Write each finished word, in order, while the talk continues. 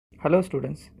Hello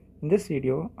students, in this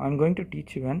video I am going to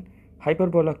teach you an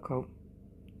hyperbola curve.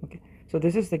 Okay, so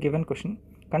this is the given question.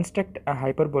 Construct a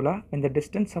hyperbola when the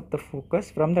distance of the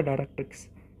focus from the directrix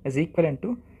is equivalent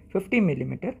to 50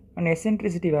 mm and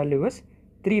eccentricity value is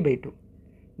 3 by 2.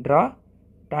 Draw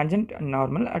tangent and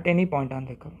normal at any point on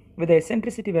the curve. With the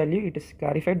eccentricity value, it is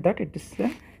clarified that it is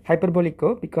a hyperbolic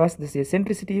curve because this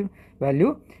eccentricity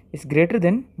value is greater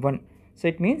than 1. So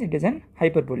it means it is an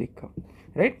hyperbolic curve,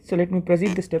 right? So let me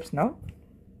proceed the steps now.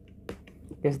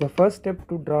 Yes, the first step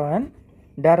to draw an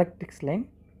directrix line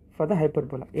for the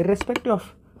hyperbola. Irrespective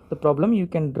of the problem, you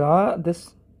can draw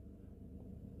this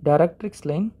directrix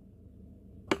line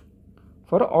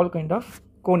for all kind of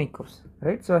conic curves,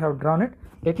 right? So I have drawn it.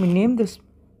 Let me name this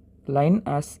line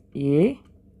as A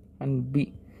and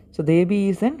B. So the AB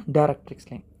is an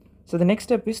directrix line. So the next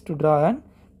step is to draw an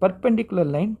perpendicular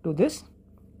line to this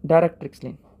directrix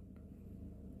line,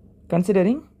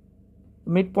 considering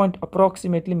midpoint,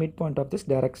 approximately midpoint of this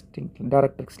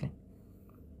directrix line.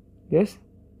 Yes,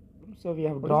 so we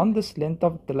have drawn this length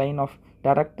of the line of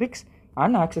directrix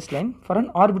and axis line for an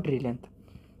arbitrary length.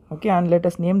 Okay, and let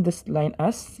us name this line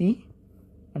as C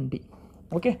and D.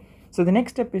 Okay, so the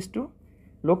next step is to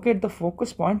locate the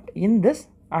focus point in this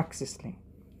axis line.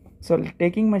 So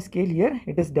taking my scale here,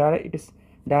 it is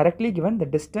directly given the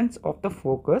distance of the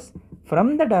focus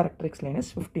from the directrix line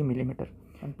is 50 mm,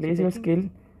 and place your scale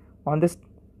on this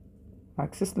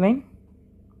axis line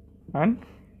and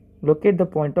locate the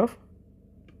point of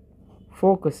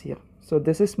focus here. So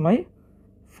this is my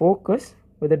focus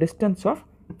with a distance of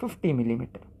 50 mm.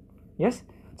 Yes,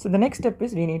 so the next step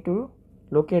is we need to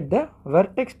locate the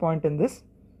vertex point in this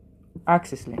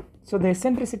axis line. So the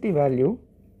eccentricity value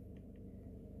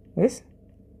is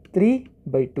 3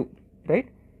 by 2, right?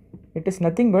 It is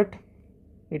nothing but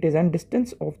it is a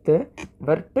distance of the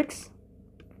vertex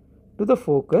to the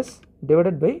focus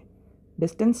divided by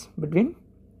distance between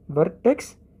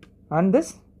vertex and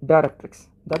this directrix.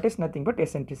 That is nothing but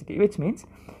eccentricity, which means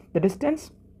the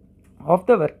distance of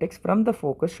the vertex from the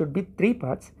focus should be 3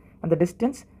 parts and the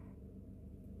distance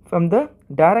from the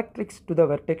directrix to the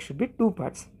vertex should be 2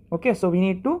 parts. Okay, so we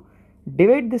need to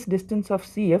divide this distance of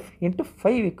CF into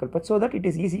 5 equal parts so that it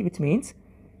is easy, which means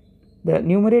the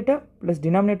numerator plus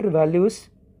denominator value is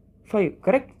 5,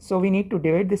 correct? So we need to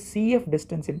divide the CF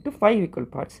distance into 5 equal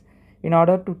parts in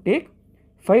order to take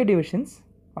 5 divisions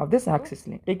of this axis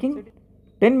line. Taking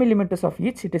 10 millimeters of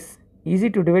each, it is easy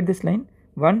to divide this line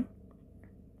 1,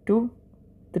 2,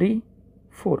 3,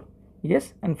 4,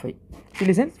 yes, and 5. So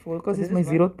listen, focus is my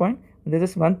 0th point, this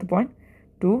is 1th point,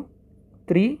 2,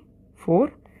 3,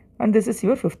 4, and this is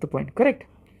your 5th point, correct?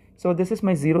 So this is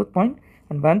my 0th point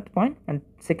and 1th point and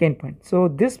 2nd point. So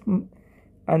this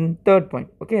and 3rd point,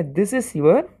 okay, this is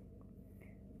your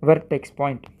vertex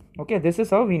point. Okay, this is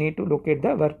how we need to locate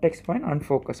the vertex point and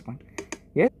focus point.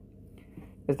 Yes,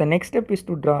 the next step is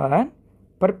to draw a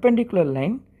perpendicular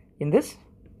line in this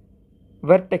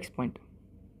vertex point.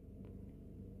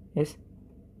 Yes,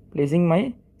 placing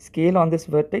my scale on this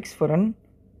vertex for an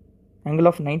angle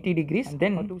of 90 degrees, and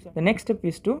then the next step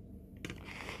is to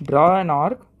draw an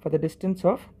arc for the distance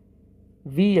of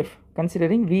VF,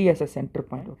 considering V as a center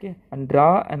point. Okay, and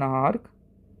draw an arc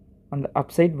on the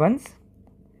upside ones,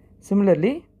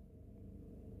 similarly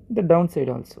the downside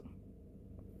also.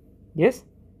 Yes,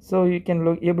 so you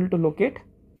can able to locate.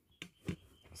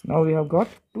 So now we have got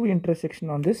two intersection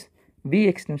on this V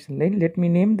extension line. Let me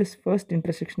name this first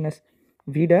intersection as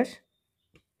V dash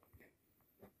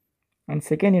and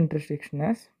second intersection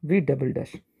as V double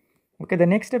dash. Okay, the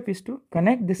next step is to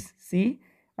connect this C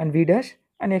and V dash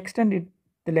and extend it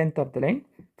the length of the line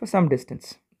for some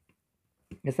distance.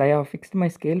 Yes, I have fixed my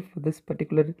scale for this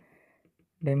particular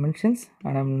dimensions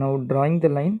and I am now drawing the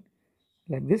line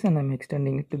like this and I am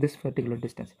extending it to this particular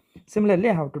distance. Similarly,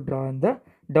 I have to draw on the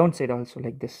downside also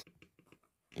like this.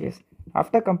 Yes,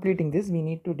 after completing this, we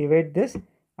need to divide this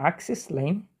axis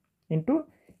line into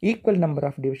equal number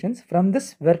of divisions from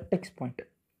this vertex point.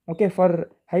 Okay, for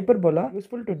hyperbola,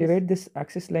 useful to divide this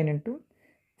axis line into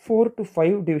 4 to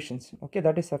 5 divisions. Okay,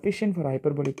 that is sufficient for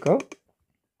hyperbolic curve.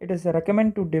 It is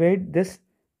recommended to divide this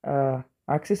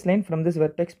axis line from this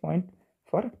vertex point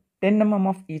for 10 mm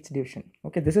of each division.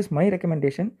 Okay, this is my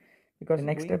recommendation because the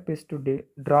next step is to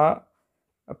draw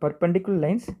perpendicular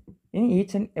lines in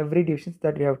each and every divisions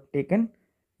that we have taken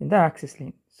in the axis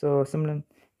line. So similar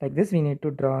like this, we need to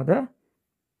draw the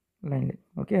line.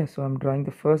 Okay, so I'm drawing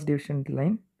the first division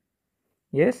line.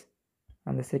 Yes,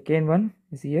 and the second one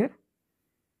is here.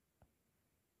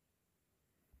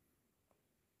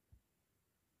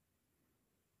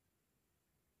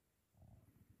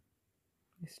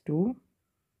 Is 2.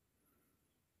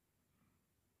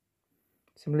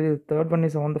 Similarly, the third one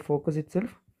is on the focus itself.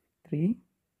 3,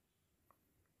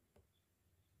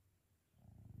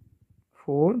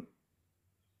 4,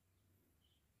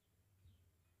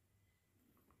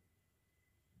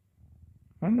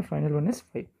 and the final one is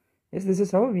 5. Yes, this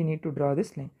is how we need to draw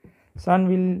this line. So, and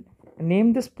we'll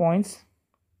name these points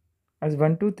as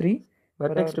 1, 2, 3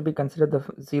 vertex to be considered the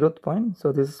 0th point.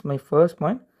 So this is my first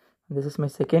point, this is my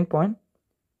second point,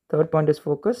 third point is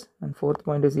focus, and fourth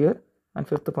point is here, and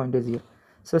fifth point is here.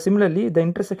 So similarly, the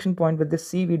intersection point with this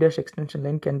CV dash extension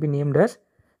line can be named as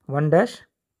 1 dash,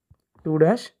 2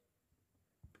 dash,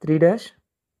 3 dash,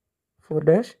 4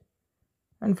 dash,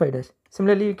 and 5 dash.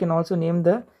 Similarly, you can also name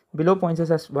the below points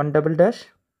as 1 double dash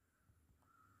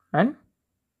and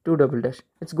 2 double dash.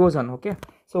 It goes on. Okay,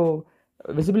 so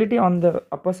visibility on the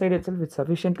upper side itself is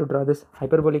sufficient to draw this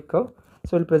hyperbolic curve.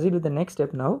 So we'll proceed with the next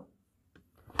step now.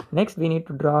 Next, we need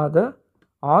to draw the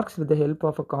arcs with the help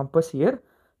of a compass here.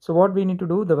 So what we need to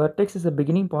do, the vertex is the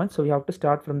beginning point, so we have to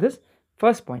start from this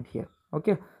first point here.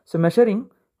 Okay, so measuring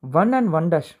 1 and 1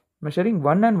 dash, measuring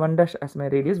 1 and 1 dash as my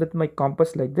radius with my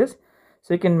compass like this.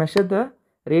 So you can measure the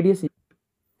radius.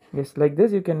 Yes, like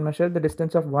this you can measure the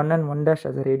distance of 1 and 1 dash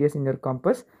as a radius in your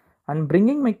compass, and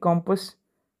bringing my compass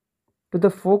to the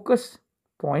focus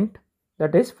point,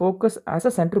 that is focus as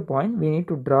a center point, we need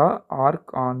to draw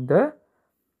arc on the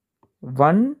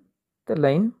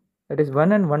line, that is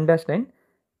 1 and 1 dash line,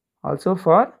 also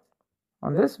for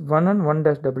on this 1 and 1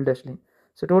 dash double dash line.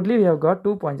 So totally we have got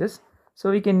 2 points.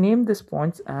 So we can name these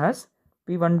points as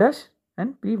P1 dash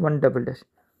and P1 double dash.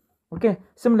 Okay,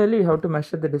 similarly we have to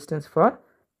measure the distance for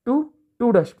 2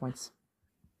 dash points.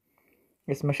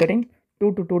 Yes, measuring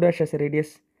 2 to 2 dash as a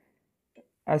radius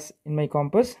as in my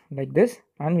compass like this,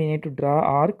 and we need to draw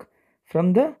arc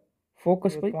from the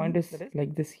focus point is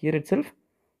like this here itself,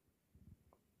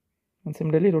 and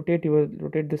similarly rotate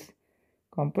this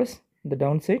compass the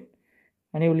downside,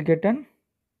 and you will get an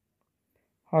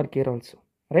arc here also,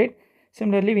 right?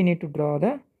 Similarly, we need to draw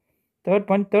the third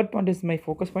point is my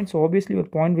focus point, so obviously your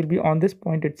point will be on this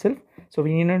point itself, so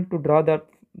we need to draw that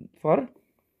for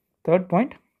third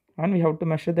point, and we have to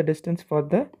measure the distance for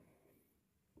the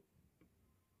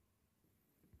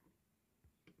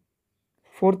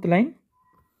fourth line.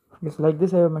 Just like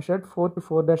this I have measured 4 to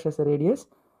 4 dash as a radius,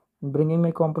 and bringing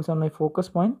my compass on my focus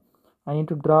point, I need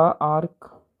to draw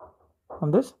arc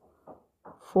on this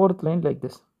fourth line like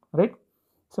this, right?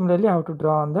 Similarly, I have to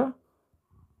draw on the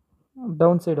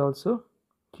downside also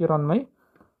here on my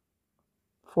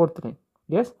fourth line.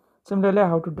 Yes, similarly I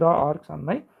have to draw arcs on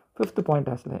my fifth point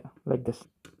as like this.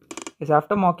 Yes,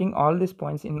 after marking all these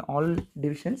points in all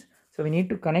divisions, so we need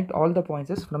to connect all the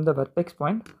points from the vertex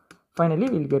point. Finally,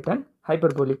 we'll get an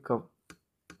hyperbolic curve,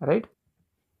 right?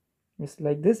 Yes,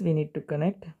 like this we need to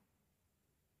connect.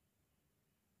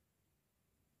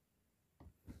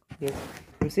 Yes,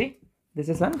 you see, this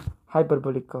is an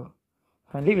hyperbolic curve.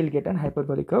 Finally, we'll get an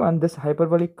hyperbolic curve, and this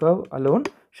hyperbolic curve alone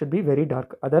should be very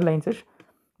dark. Other lines,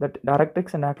 that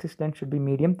directrix and axis line should be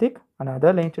medium thick, and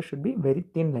other lines should be very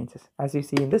thin lines, as you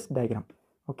see in this diagram.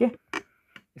 Okay,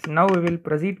 so now we will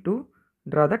proceed to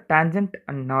draw the tangent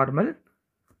and normal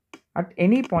at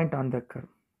any point on the curve,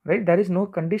 right? There is no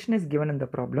condition is given in the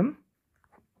problem,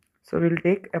 so we will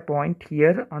take a point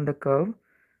here on the curve.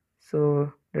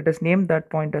 So let us name that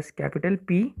point as capital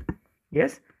P.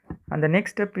 Yes, and the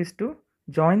next step is to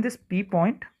join this P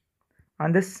point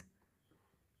and this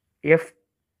F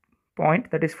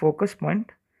point, that is focus point,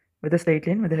 with a straight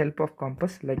line with the help of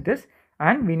compass like this,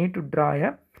 and we need to draw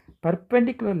a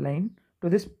perpendicular line to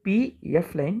this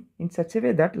PF line in such a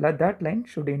way that that line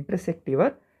should intersect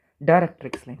your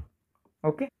directrix line.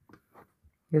 Okay,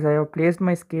 yes, I have placed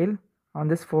my scale on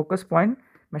this focus point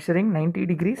measuring 90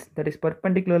 degrees, that is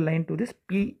perpendicular line to this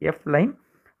PF line,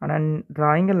 and I'm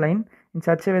drawing a line in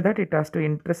such a way that it has to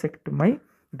intersect my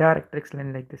directrix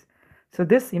line like this. So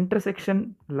this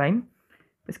intersection line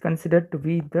is considered to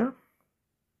be the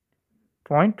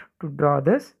point to draw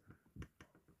this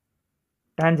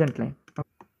tangent line.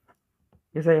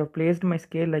 Yes, I have placed my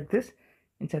scale like this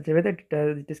in such a way that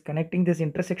it is connecting this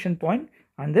intersection point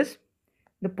and this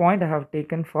the point I have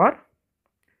taken for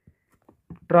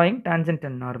drawing tangent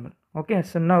and normal. Okay,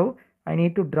 so now I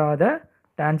need to draw the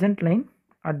tangent line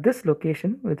at this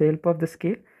location with the help of the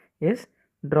scale. Yes,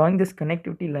 drawing this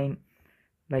connectivity line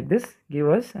like this give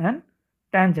us an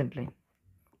tangent line.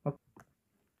 Okay.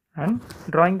 And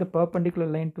drawing the perpendicular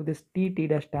line to this t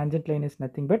dash tangent line is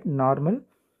nothing but normal.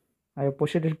 I have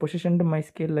positioned my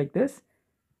scale like this,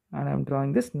 and I am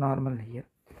drawing this normal here.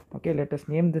 Okay, let us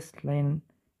name this line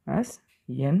as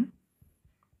n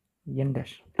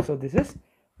dash. So this is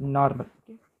normal.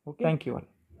 Okay, thank you all.